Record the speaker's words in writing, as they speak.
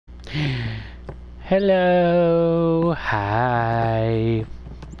Hello, hi.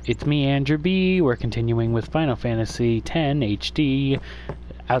 It's me, Andrew B. We're continuing with Final Fantasy X HD.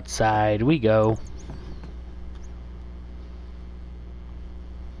 Outside we go.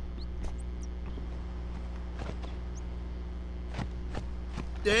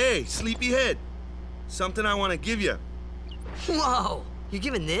 Hey, sleepyhead. Something I want to give you. Whoa! You're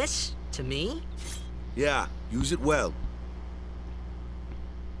giving this to me? Yeah, use it well.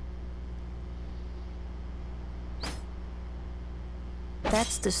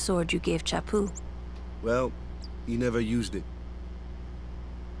 That's the sword you gave Chapu. Well, he never used it.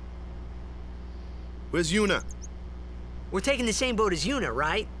 Where's Yuna? We're taking the same boat as Yuna,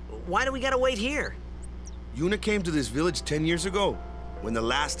 right? Why do we gotta wait here? Yuna came to this village 10 years ago, when the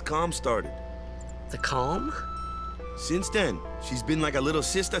last calm started. The calm? Since then, she's been like a little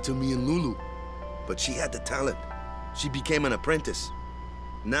sister to me and Lulu. But she had the talent. She became an apprentice.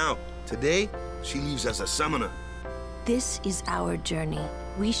 Now, today, she leaves as a summoner. This is our journey.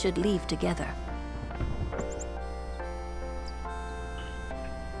 We should leave together.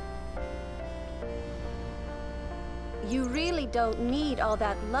 You really don't need all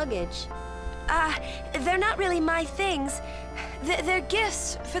that luggage. They're not really my things. They're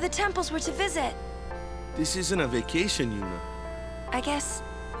gifts for the temples we're to visit. This isn't a vacation, Yuna. I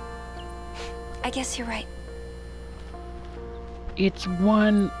guess you're right. It's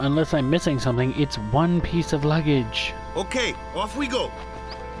one, unless I'm missing something, it's one piece of luggage. Okay, off we go.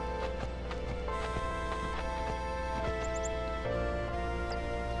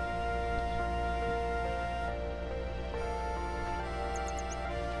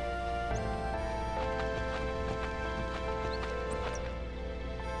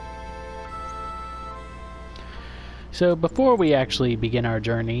 So before we actually begin our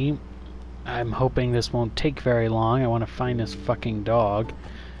journey, I'm hoping this won't take very long. I want to find this fucking dog.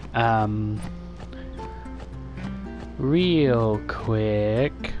 Real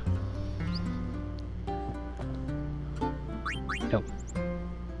quick. Nope.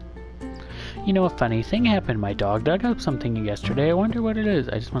 You know, a funny thing happened. My dog dug up something yesterday. I wonder what it is.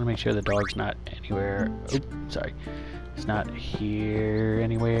 I just want to make sure the dog's not anywhere. Oops, sorry. It's not here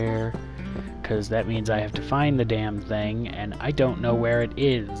anywhere. Because that means I have to find the damn thing, and I don't know where it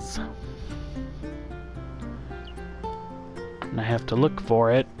is. And I have to look for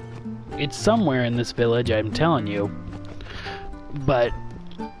it. It's somewhere in this village, I'm telling you. But...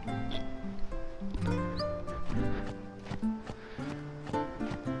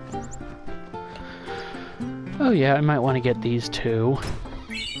 oh yeah, I might want to get these two.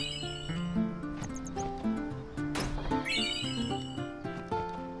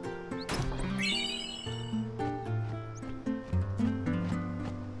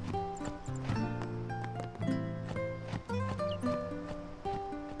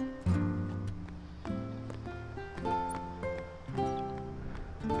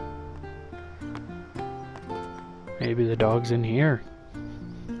 Maybe the dog's in here.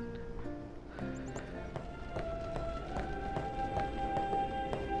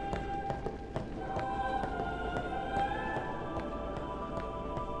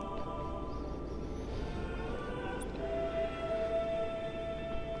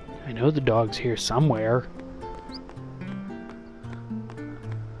 I know the dog's here somewhere.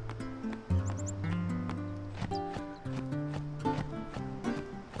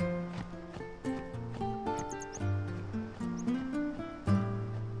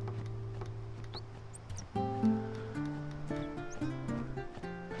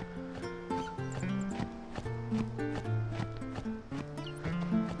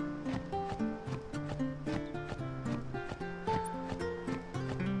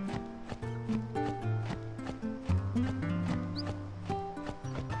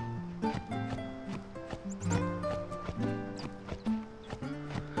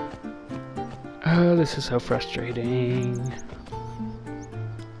 Oh, this is so frustrating.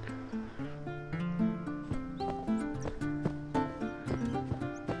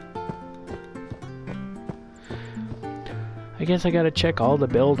 I guess I gotta check all the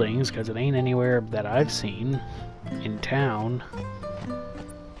buildings, because it ain't anywhere that I've seen in town.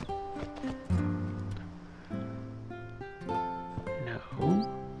 No.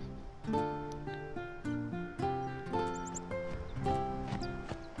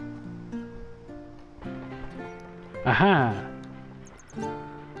 Aha!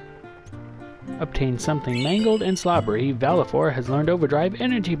 Obtained something mangled and slobbery. Valifor has learned Overdrive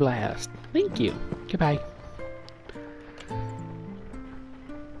Energy Blast. Thank you. Goodbye.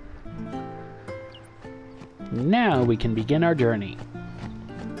 Now we can begin our journey.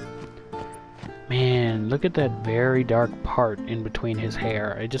 Man, look at that very dark part in between his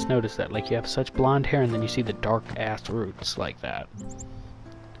hair. I just noticed that. Like, you have such blonde hair and then you see the dark-ass roots like that.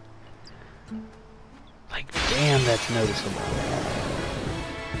 Like, damn, that's noticeable.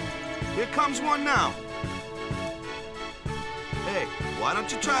 Here comes one now. Hey, why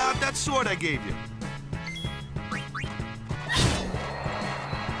don't you try out that sword I gave you?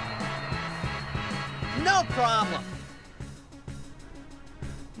 No problem.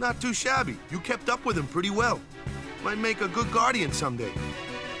 Not too shabby. You kept up with him pretty well. Might make a good guardian someday.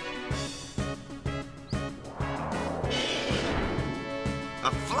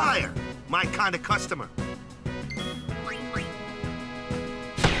 A flyer! My kind of customer.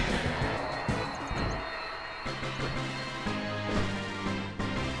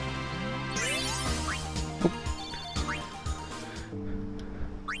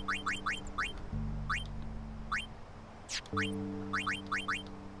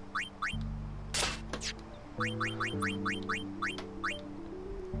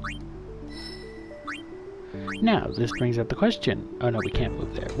 Now, this brings up the question. Oh no, we can't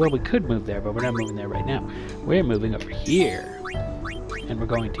move there. Well, we could move there, but we're not moving there right now. We're moving over here. And we're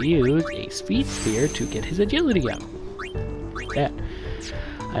going to use a speed sphere to get his agility up. Like that.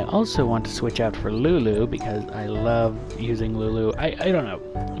 I also want to switch out for Lulu because I love using Lulu. I don't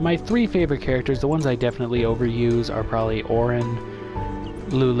know. My three favorite characters, the ones I definitely overuse, are probably Orin,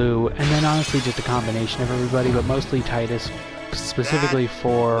 Lulu, and then honestly just a combination of everybody, but mostly Tidus, specifically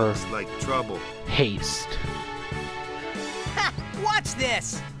for looks like trouble. haste. Ha! Watch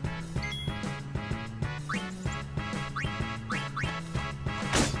this!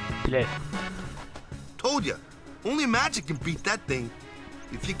 Blech. Told ya, only magic can beat that thing.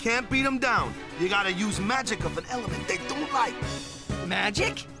 If you can't beat them down, you gotta use magic of an element they don't like.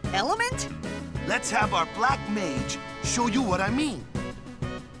 Magic? Element? Let's have our black mage show you what I mean.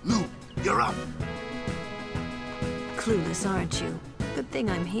 Lou, you're up. Clueless, aren't you? Good thing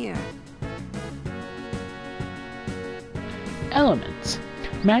I'm here. Elements.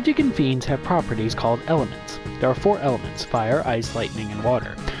 Magic and fiends have properties called elements. There are 4 elements: fire, ice, lightning, and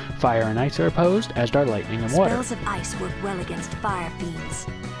water. Fire and ice are opposed, as are lightning and water. Spells of ice work well against fire fiends,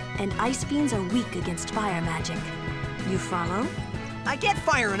 and ice fiends are weak against fire magic. You follow? I get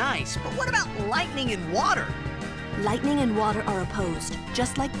fire and ice, but what about lightning and water? Lightning and water are opposed,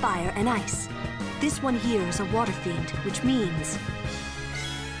 just like fire and ice. This one here is a water fiend, which means...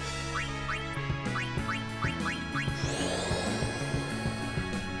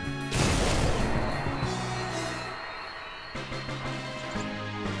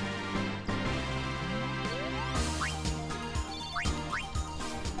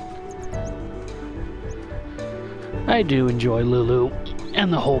 I do enjoy Lulu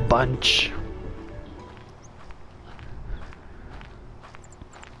and the whole bunch.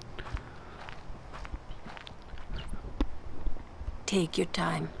 Take your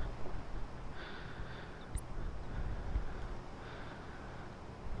time.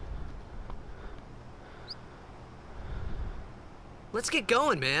 Let's get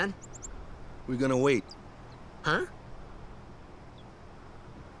going, man. We're gonna wait. Huh?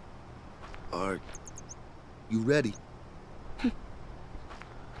 Are you ready?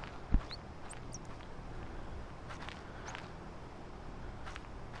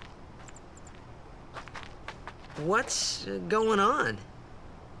 What's going on?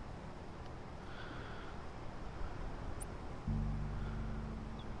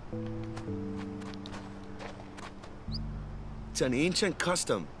 It's an ancient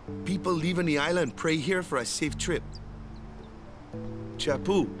custom. People leaving the island pray here for a safe trip.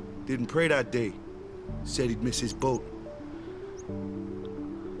 Chapu didn't pray that day. Said he'd miss his boat.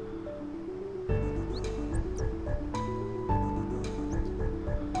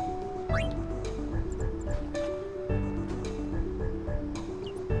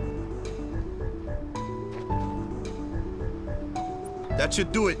 That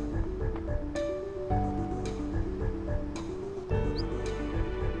should do it.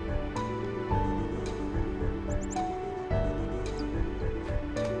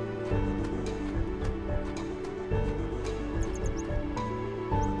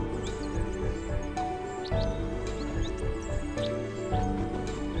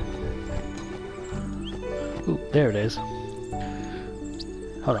 Ooh, there it is.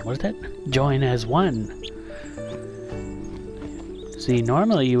 Hold on, what is that? Join as one. See,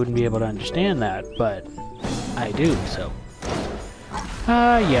 normally you wouldn't be able to understand that, but I do, so.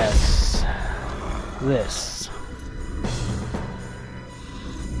 Ah, yes. This.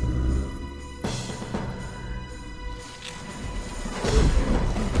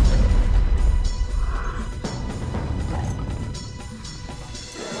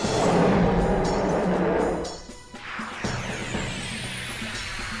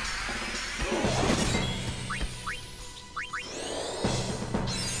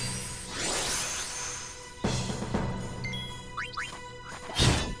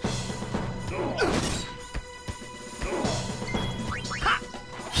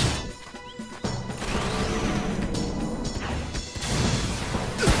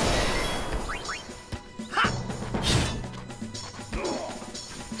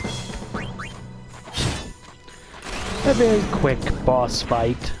 A very quick boss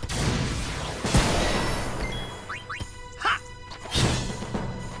fight.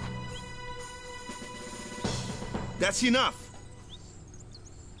 That's enough.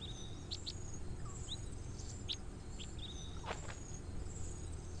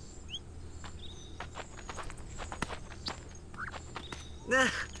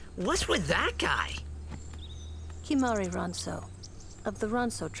 What's with that guy? Kimari Ronso, of the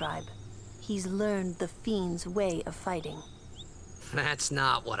Ronso tribe. He's learned the Fiend's way of fighting. That's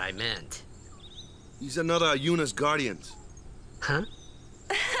not what I meant. He's another of Yuna's guardians. Huh?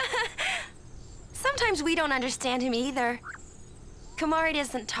 Sometimes we don't understand him either. Kamari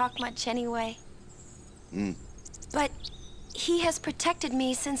doesn't talk much anyway. But he has protected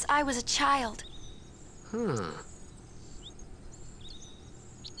me since I was a child. Huh.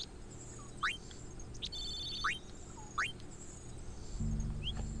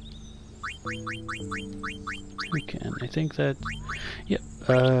 We can. I think that. Yep.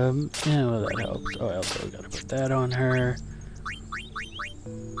 Yeah, well, that helps. Oh, I also gotta put that on her.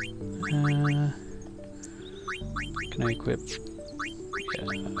 Can I equip? Yeah, I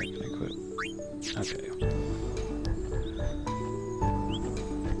can equip. Okay.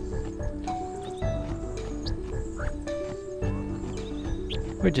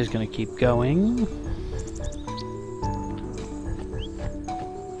 We're just gonna keep going.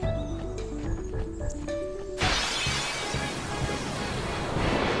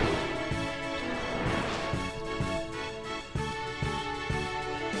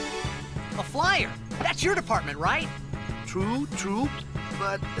 A flyer! That's your department, right? True, true.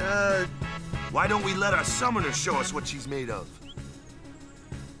 But, why don't we let our summoner show us what she's made of?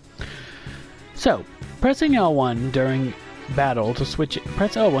 So, pressing L1 during battle to switch it.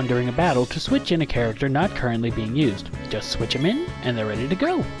 Press L1 during a battle to switch in a character not currently being used. Just switch them in, and they're ready to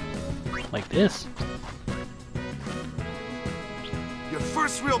go. Like this. Your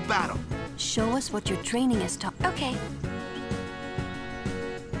first real battle. Show us what your training has taught. Okay.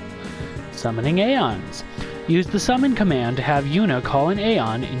 Summoning Aeons. Use the summon command to have Yuna call an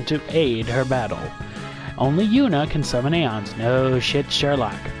Aeon in to aid her battle. Only Yuna can summon Aeons. No shit,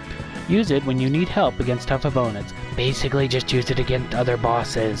 Sherlock. Use it when you need help against tough opponents. Basically, just use it against other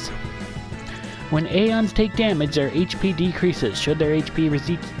bosses. When Aeons take damage, their HP decreases. Should their HP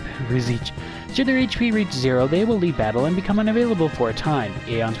reach 0, they will leave battle and become unavailable for a time.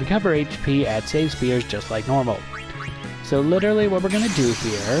 Aeons recover HP at save spears just like normal. So literally what we're gonna do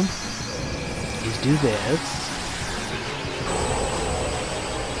here is do this.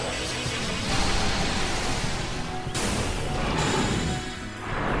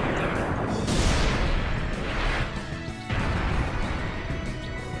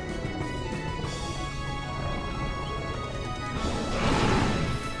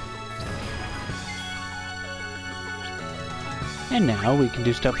 And now we can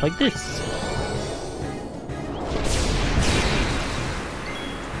do stuff like this.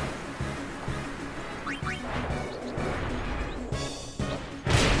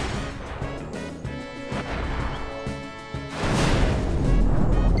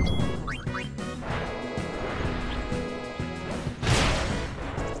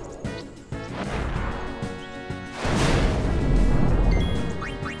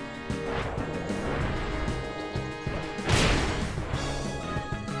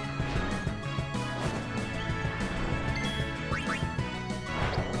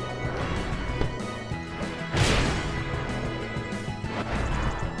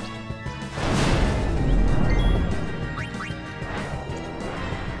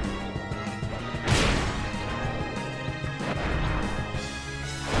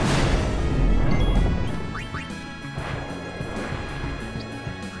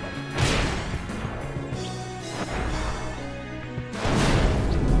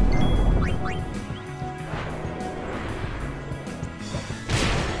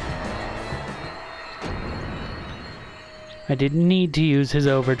 I didn't need to use his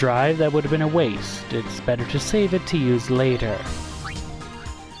overdrive, that would have been a waste. It's better to save it to use later.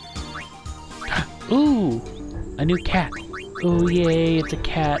 Ooh! A new cat. Ooh, yay, it's a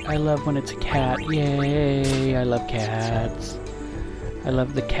cat. I love when it's a cat. Yay, I love cats. I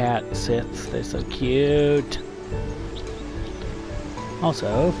love the cat Siths, they're so cute.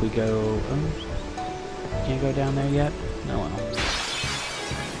 Also, if we go... can't go down there yet? No, well.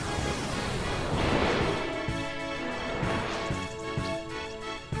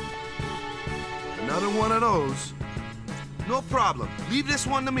 Another one of those. No problem. Leave this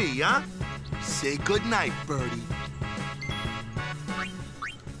one to me, huh? Say goodnight, birdie.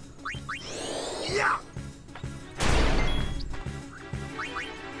 Yeah!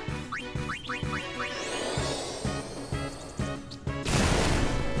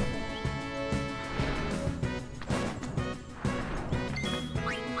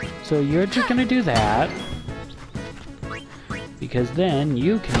 So you're just gonna do that. Because then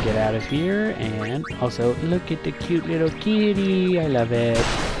you can get out of here, and also look at the cute little kitty. I love it.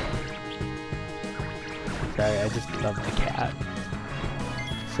 Sorry, I just love the cat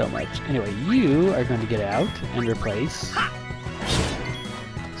so much. Anyway, you are going to get out and replace.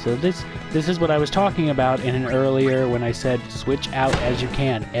 So this is what I was talking about in an earlier when I said switch out as you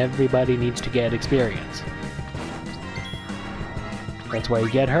can. Everybody needs to get experience. That's why you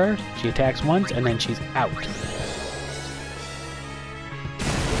get her. She attacks once and then she's out.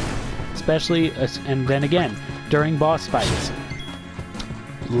 Especially, and then again, during boss fights,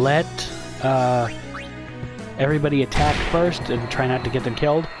 let everybody attack first and try not to get them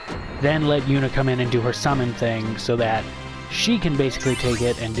killed. Then let Yuna come in and do her summon thing so that she can basically take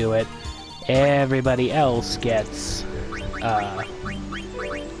it and do it. Everybody else gets,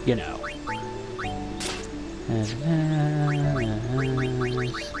 you know.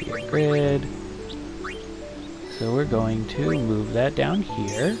 Spirit grid. So we're going to move that down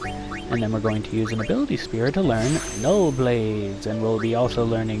here. And then we're going to use an ability sphere to learn Null Blades. And we'll be also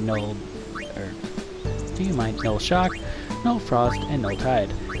learning Null Shock, Null Frost, and Null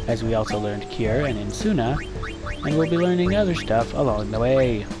Tide. As we also learned Cure and Insuna. And we'll be learning other stuff along the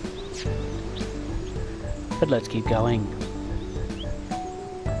way. But let's keep going.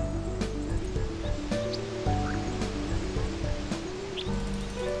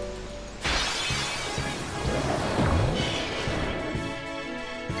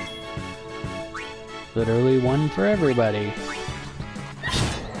 Literally one for everybody.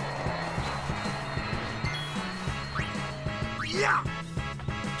 Yeah.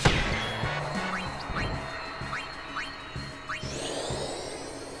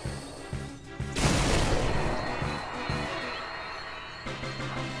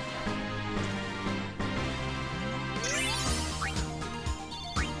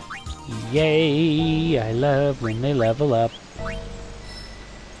 Yay! I love when they level up.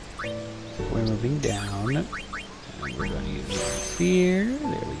 We're moving down, and we're going to use the sphere.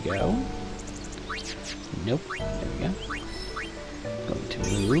 There we go. Nope. There we go. Going to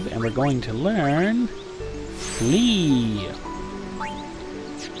move, and we're going to learn Flee.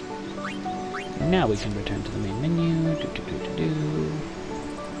 Now we can return to the main menu. Do.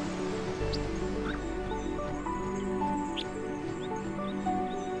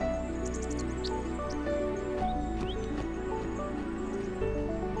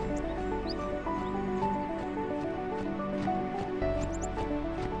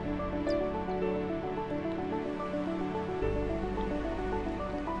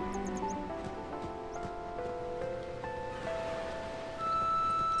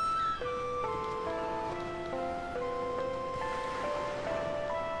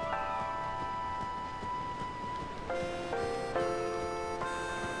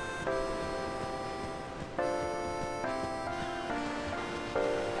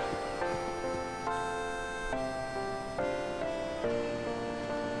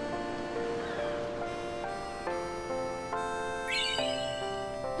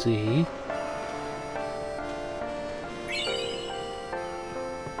 See?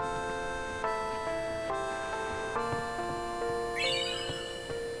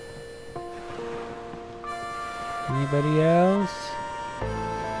 Anybody else?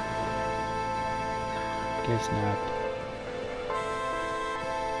 Guess not.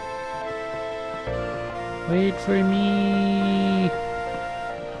 Wait for me!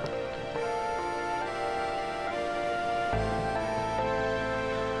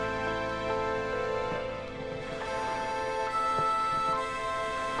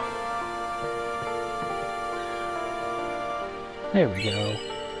 There we go.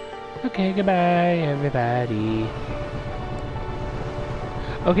 Okay, goodbye, everybody.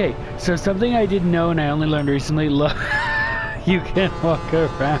 Okay, so something I didn't know and I only learned recently, look, you can walk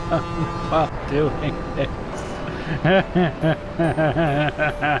around while doing this.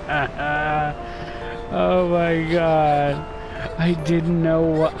 Oh my god. I didn't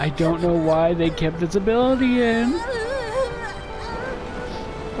know I don't know why they kept this ability in.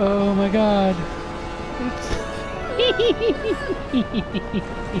 Oh my god.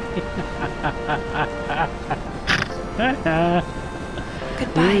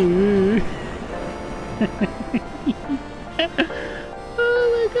 Goodbye. Oh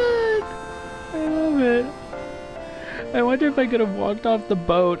my god. I love it. I wonder if I could have walked off the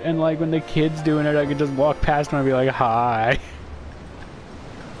boat and like when the kid's doing it I could just walk past him and be like, hi.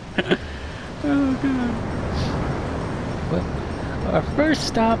 Oh god. Well, our first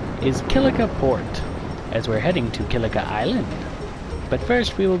stop is Kilika Port, as we're heading to Kilika Island. But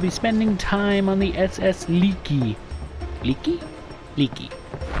first we will be spending time on the SS Leaky. Leaky? Leaky.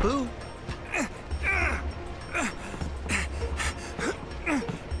 Boo.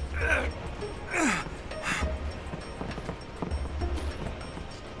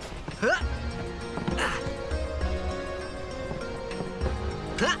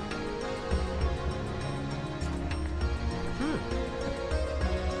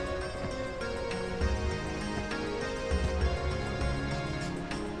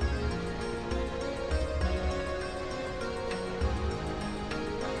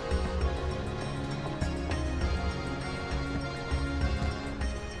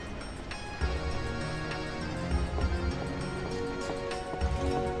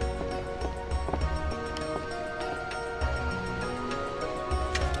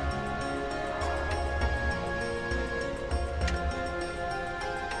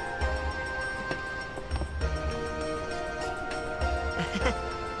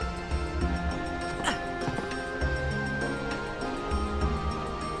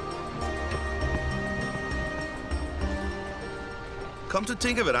 Come to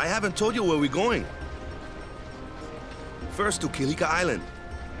think of it, I haven't told you where we're going. First to Kilika Island.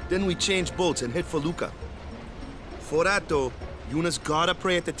 Then we change boats and head for Luca. For that though, Yuna's gotta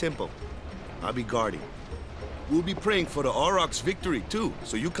pray at the temple. I'll be guarding. We'll be praying for the Aurochs' victory too,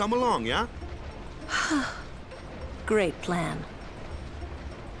 so you come along, yeah? Great plan.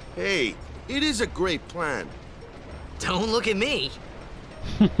 Hey, it is a great plan. Don't look at me.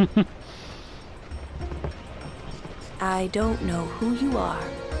 I don't know who you are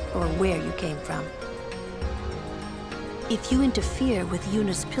or where you came from. If you interfere with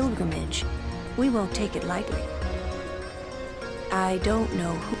Yuna's pilgrimage, we won't take it lightly. I don't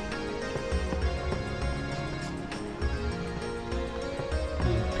know who...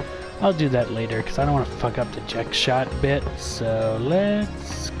 I'll do that later, because I don't want to fuck up the check shot bit, so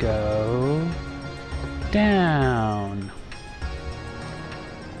let's go down.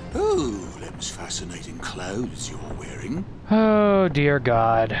 Ooh, them's fascinating clothes you're wearing. Oh, dear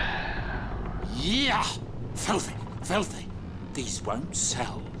God. Yeah! Filthy, filthy. These won't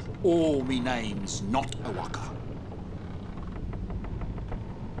sell. Or me name's not Awaka.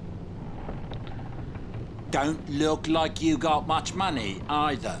 Don't look like you got much money,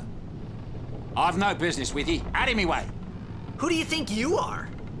 either. I've no business with you. Out of me way. Who do you think you are?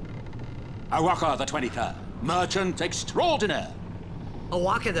 Awaka the 23rd. Merchant extraordinaire.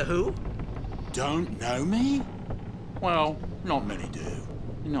 Awaka the who? Don't know me? Well, not many do.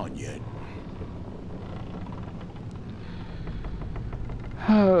 Not yet.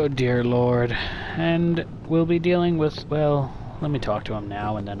 Oh, dear Lord. And we'll be dealing with, well, let me talk to him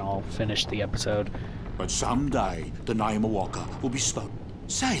now and then I'll finish the episode. But someday, the name Awaka will be spoken.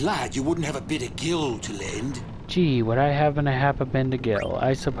 Say, lad, you wouldn't have a bit of gill to lend? Gee, would I happen to have a bend to gill?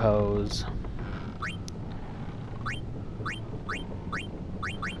 I suppose.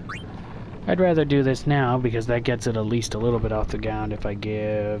 I'd rather do this now because that gets it at least a little bit off the ground if I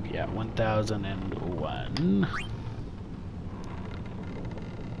give, yeah, 1,001.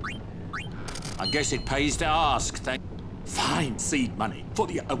 I guess it pays to ask, Fine seed money for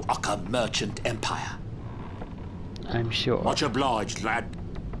the Awaka merchant empire. I'm sure. Much obliged, lad.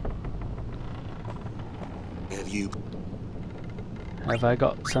 Have you... Have I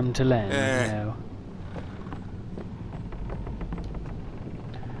got some to lend? No.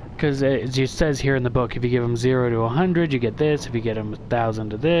 Because as it says here in the book, if you give them 0 to 100, you get this. If you get them 1,000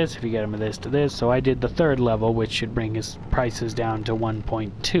 to this, if you get them this to this. So I did the 3rd level, which should bring his prices down to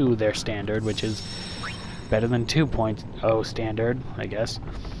 1.2, their standard, which is better than 2.0 standard, I guess.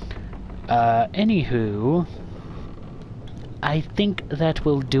 Anywho, I think that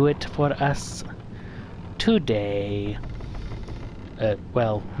will do it for us today.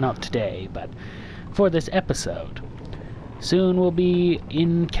 Well, not today, but for this episode. Soon we'll be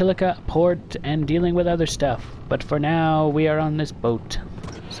in Kilika port and dealing with other stuff, but for now we are on this boat.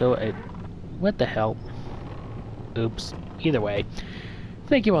 So, what the hell? Oops. Either way,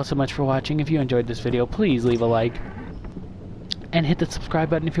 thank you all so much for watching. If you enjoyed this video, please leave a like and hit the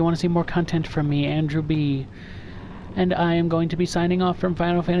subscribe button if you want to see more content from me, Andrew B. And I am going to be signing off from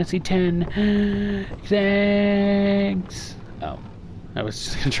Final Fantasy X. Thanks. Oh, I was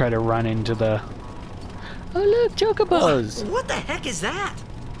just gonna try to run into the... Oh look, chocobos! What the heck is that?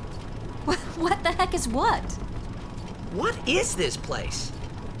 What the heck is what? What is this place?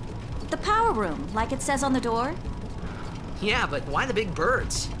 The power room, like it says on the door. Yeah, but why the big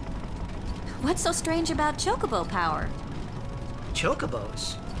birds? What's so strange about chocobo power?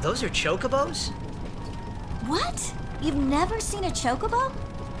 Chocobos? Those are chocobos? What? You've never seen a chocobo?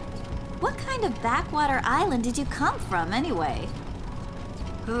 What kind of backwater island did you come from, anyway?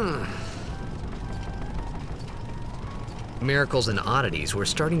 Miracles and oddities were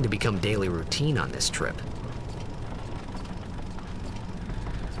starting to become daily routine on this trip.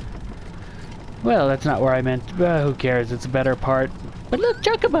 Well, that's not where I meant. Who cares? It's a better part. But look,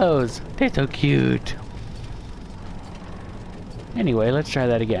 chocobos! They're so cute. Anyway, let's try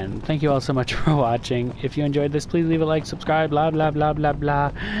that again. Thank you all so much for watching. If you enjoyed this, please leave a like, subscribe, blah, blah, blah, blah,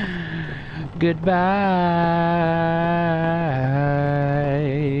 blah. Goodbye.